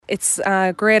it's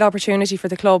a great opportunity for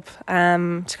the club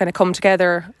to kind of come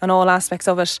together on all aspects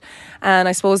of it. And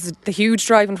I suppose the huge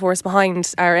driving force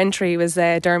behind our entry was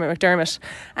Dermot McDermott.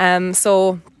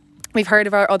 So we've heard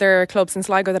of our other clubs in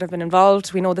Sligo that have been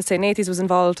involved. We know that St Nathan's was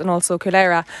involved, and also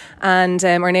Coolera, and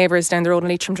our neighbours down the road in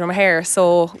Leitrim, Dromahare.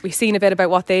 So we've seen a bit about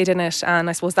what they did in it, and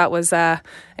I suppose that was an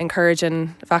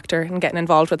encouraging factor in getting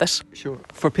involved with it. Sure.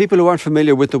 For people who aren't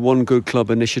familiar with the One Good Club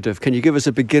initiative, can you give us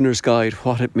a beginner's guide,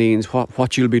 what it means,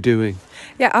 what you'll be doing?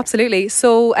 Yeah, absolutely.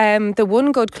 So the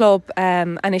One Good Club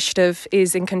initiative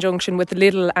is in conjunction with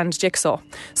Lidl and Jigsaw.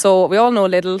 So we all know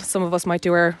Lidl, some of us might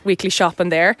do our weekly shopping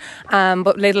there,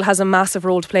 but Lidl has a massive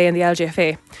role to play in the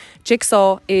LGFA.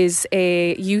 Jigsaw is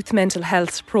a youth mental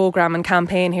health programme and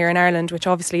campaign here in Ireland, which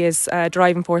obviously is a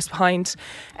driving force behind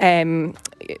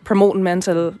promoting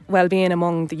mental well-being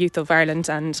among the youth of Ireland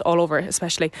and all over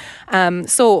especially.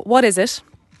 So what is it?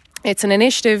 It's an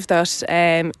initiative that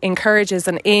encourages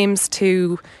and aims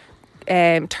to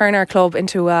turn our club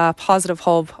into a positive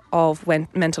hub of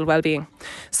mental well-being.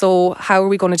 So how are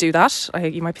we going to do that?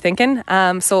 You might be thinking.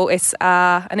 So it's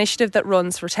an initiative that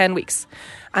runs for 10 weeks,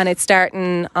 and it's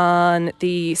starting on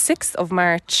the 6th of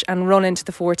March and run into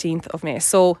the 14th of May.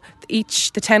 So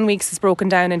the 10 weeks is broken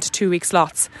down into 2 week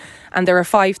slots, and there are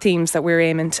 5 themes that we're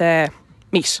aiming to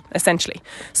meet, essentially.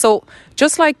 So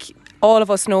just like all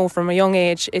of us know from a young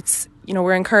age, it's,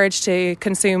 we're encouraged to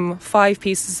consume 5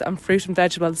 pieces of fruit and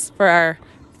vegetables for our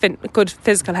good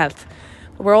physical health.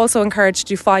 But we're also encouraged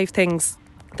to do 5 things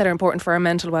that are important for our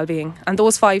mental well-being. And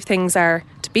those 5 things are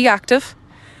to be active,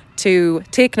 to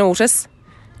take notice,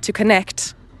 to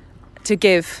connect, to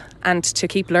give, and to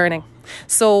keep learning.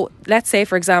 So let's say,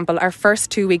 for example, our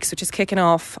first 2 weeks, which is kicking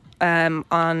off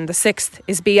on the 6th,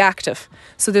 is Be Active.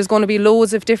 So there's going to be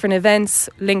loads of different events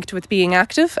linked with being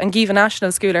active, and Geevagh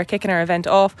National School are kicking our event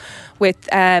off with,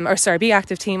 Be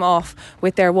Active team off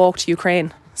with their walk to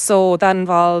Ukraine. So that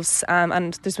involves,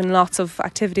 and there's been lots of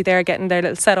activity there, getting their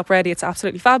little setup ready. It's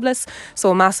absolutely fabulous.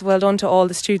 So a massive well done to all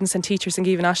the students and teachers in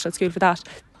Geevagh National School for that.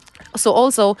 So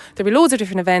also, there'll be loads of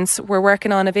different events. We're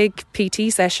working on a big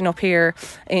PT session up here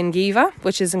in Geevagh,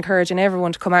 which is encouraging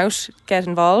everyone to come out, get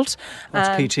involved. What's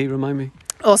PT, remind me?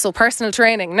 Also personal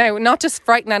training. Now, not just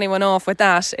frighten anyone off with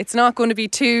that. It's not going to be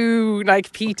too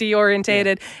PT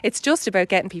orientated. Yeah. It's just about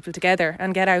getting people together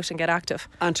and get out and get active.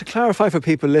 And to clarify for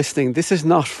people listening, this is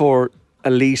not for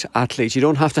elite athletes. You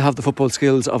don't have to have the football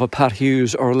skills of a Pat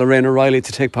Hughes or a Lorraine O'Reilly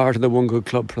to take part in the One Good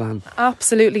Club plan.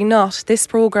 Absolutely not. This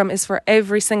programme is for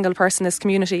every single person in this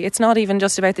community. It's not even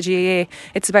just about the GAA.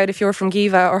 It's about if you're from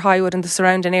Geevagh or Highwood and the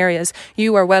surrounding areas,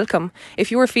 you are welcome.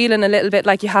 If you're feeling a little bit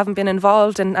like you haven't been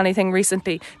involved in anything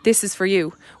recently, this is for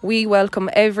you. We welcome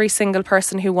every single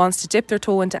person who wants to dip their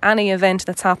toe into any event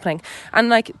that's happening.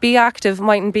 And Be Active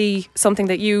mightn't be something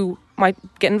that you might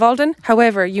get involved in.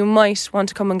 However, you might want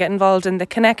to come and get involved in the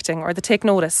connecting or the take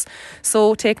notice.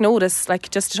 So take notice,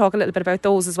 just to talk a little bit about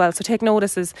those as well. So take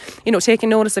notice is, taking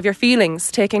notice of your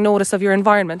feelings, taking notice of your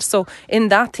environment. So in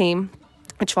that theme,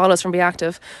 which follows from Be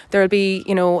Active, there'll be,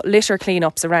 litter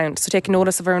cleanups around. So taking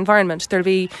notice of our environment. There'll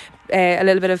be a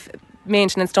little bit of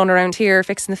maintenance done around here,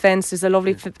 fixing the fence. There's a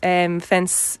lovely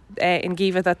fence in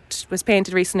Geevagh that was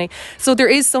painted recently. So there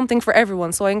is something for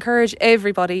everyone. So I encourage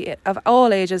everybody of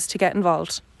all ages to get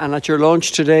involved. And at your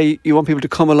launch today, you want people to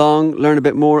come along, learn a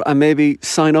bit more and maybe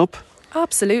sign up?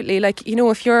 Absolutely.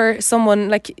 If you're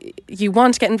someone you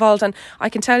want to get involved, and I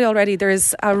can tell you already there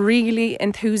is a really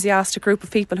enthusiastic group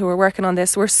of people who are working on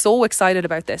this. We're so excited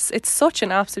about this. It's such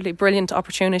an absolutely brilliant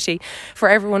opportunity for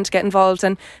everyone to get involved,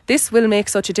 and this will make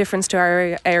such a difference to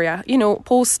our area.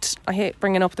 I hate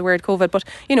bringing up the word COVID, but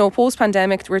post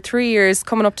pandemic, we're 3 years,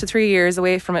 coming up to 3 years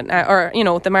away from it now, or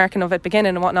the marking of it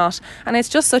beginning and whatnot, and it's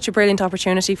just such a brilliant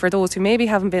opportunity for those who maybe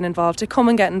haven't been involved to come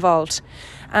and get involved.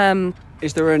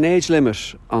 Is there an age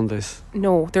limit on this?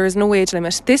 No, there is no age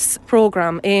limit. This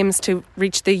programme aims to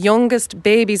reach the youngest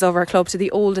babies of our club to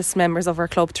the oldest members of our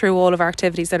club through all of our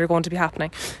activities that are going to be happening.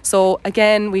 So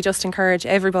again, we just encourage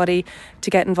everybody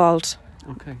to get involved.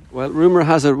 Okay. Well, rumour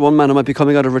has it one man who might be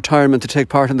coming out of retirement to take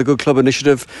part in the Good Club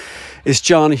initiative is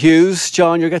John Hughes.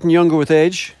 John, you're getting younger with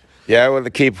age. Yeah, well, they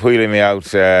keep wheeling me out.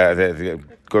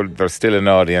 There's still an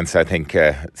audience, I think,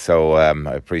 so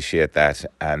I appreciate that.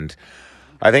 And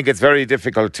I think it's very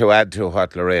difficult to add to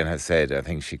what Lorraine has said. I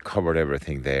think she covered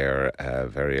everything there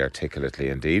very articulately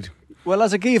indeed. Well,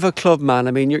 as a Geevagh club man,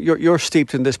 I mean, you're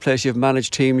steeped in this place. You've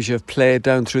managed teams, you've played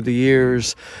down through the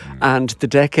years and the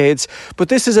decades. But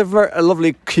this is a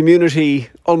lovely community,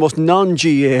 almost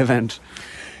non-GA event.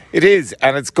 It is,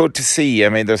 and it's good to see. I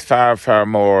mean, there's far, far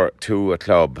more to a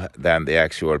club than the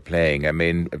actual playing. I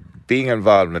mean, being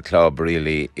involved in a club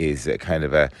really is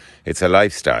it's a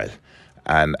lifestyle.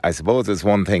 And I suppose it's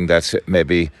one thing that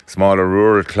maybe smaller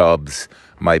rural clubs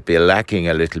might be lacking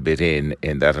a little bit in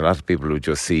that a lot of people would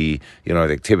just see, the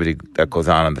activity that goes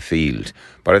on in the field.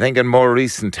 But I think in more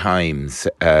recent times,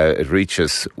 it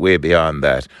reaches way beyond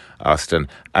that, Austin.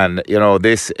 And,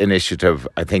 this initiative,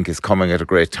 I think, is coming at a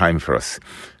great time for us.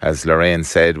 As Lorraine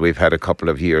said, we've had a couple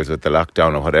of years with the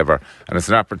lockdown or whatever, and it's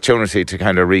an opportunity to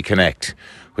kind of reconnect,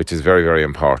 which is very, very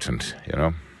important,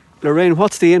 Lorraine,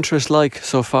 what's the interest like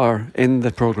so far in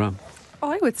the programme?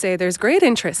 I would say there's great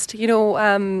interest.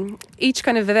 Each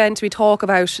kind of event we talk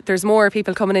about, there's more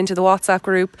people coming into the WhatsApp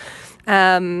group.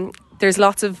 There's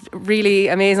lots of really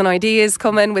amazing ideas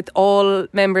coming with all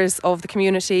members of the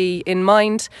community in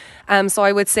mind. So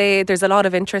I would say there's a lot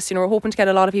of interest. We're hoping to get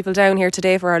a lot of people down here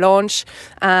today for our launch.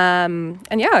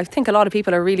 I think a lot of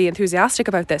people are really enthusiastic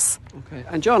about this. Okay.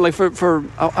 And John,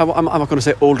 I'm not going to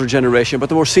say older generation, but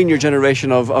the more senior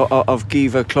generation of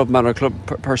Geevagh Club man or club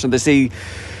person, they see,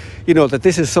 that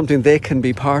this is something they can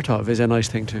be part of is a nice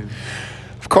thing too.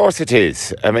 Of course it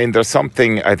is. I mean, there's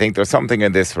something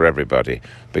in this for everybody,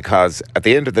 because at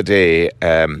the end of the day,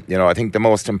 I think the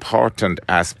most important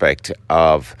aspect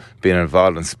of being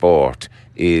involved in sport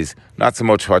is not so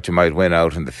much what you might win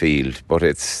out in the field, but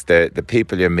it's the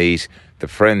people you meet, the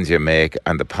friends you make,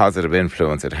 and the positive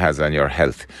influence it has on your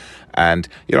health. And,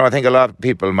 I think a lot of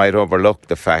people might overlook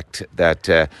the fact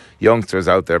that youngsters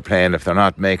out there playing, if they're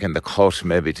not making the cut,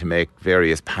 maybe to make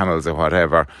various panels or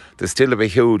whatever, there's still a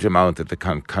huge amount that they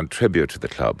can contribute to the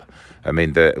club. I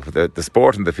mean, the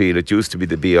sport in the field, it used to be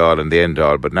the be-all and the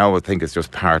end-all, but now I think it's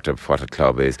just part of what a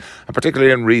club is. And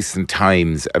particularly in recent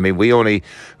times, I mean, we only,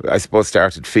 I suppose,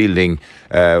 started fielding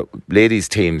ladies'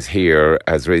 teams here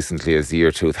as recently as the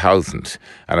year 2000.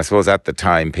 And I suppose at the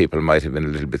time, people might have been a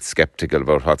little bit sceptical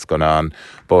about what's going on.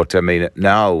 But, I mean,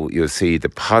 now you see the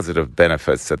positive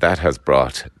benefits that has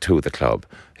brought to the club,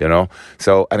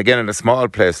 So, and again, in a small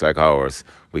place like ours,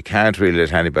 we can't really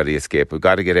let anybody escape. We've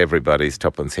got to get everybody's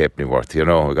tuppence halfpenny worth, We've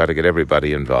got to get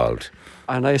everybody involved.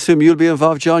 And I assume you'll be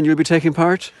involved, John? You'll be taking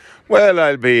part? Well,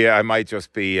 I might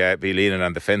just be leaning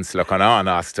on the fence looking on,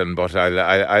 Austin, but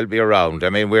I'll be around. I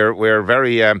mean, we're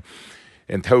very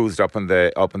enthused up in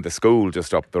the school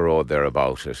just up the road there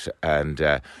about it.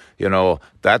 And,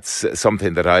 that's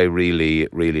something that I really,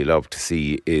 really love to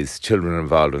see is children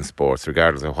involved in sports,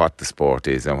 regardless of what the sport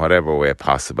is, in whatever way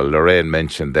possible. Lorraine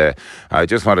mentioned I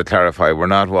just want to clarify, we're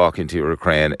not walking to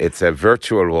Ukraine. It's a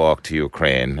virtual walk to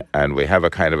Ukraine, and we have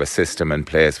a kind of a system in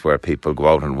place where people go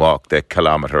out and walk the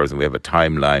kilometres, and we have a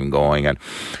timeline going, and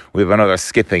we have another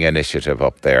skipping initiative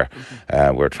up there.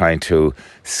 We're trying to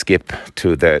skip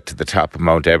to the top of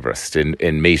Mount Everest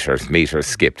in meters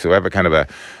skipped. So we have a kind of a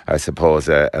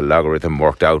logarithm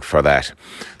worked out for that.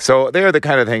 So they're the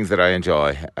kind of things that I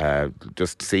enjoy,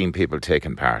 just seeing people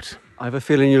taking part. I have a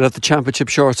feeling you'll have the championship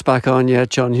shorts back on yet,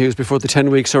 John Hughes, before the 10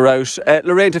 weeks are out.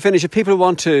 Lorraine, to finish, if people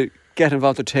want to get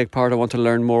involved or take part or want to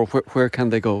learn more, where can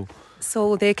they go?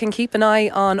 So they can keep an eye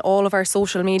on all of our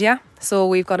social media. So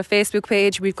we've got a Facebook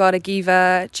page, we've got a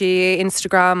Geevagh GA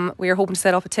Instagram. We are hoping to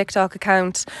set up a TikTok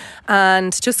account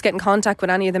and just get in contact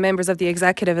with any of the members of the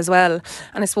executive as well.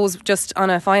 And I suppose just on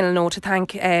a final note, to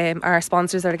thank our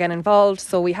sponsors that are getting involved.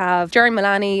 So we have Jerry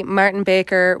Milani, Martin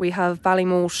Baker, we have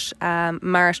Ballymote,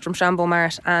 Mart from Shambo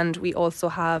Mart, and we also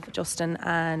have Justin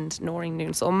and Noreen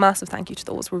Noon. So a massive thank you to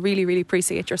those. We really, really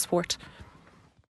appreciate your support.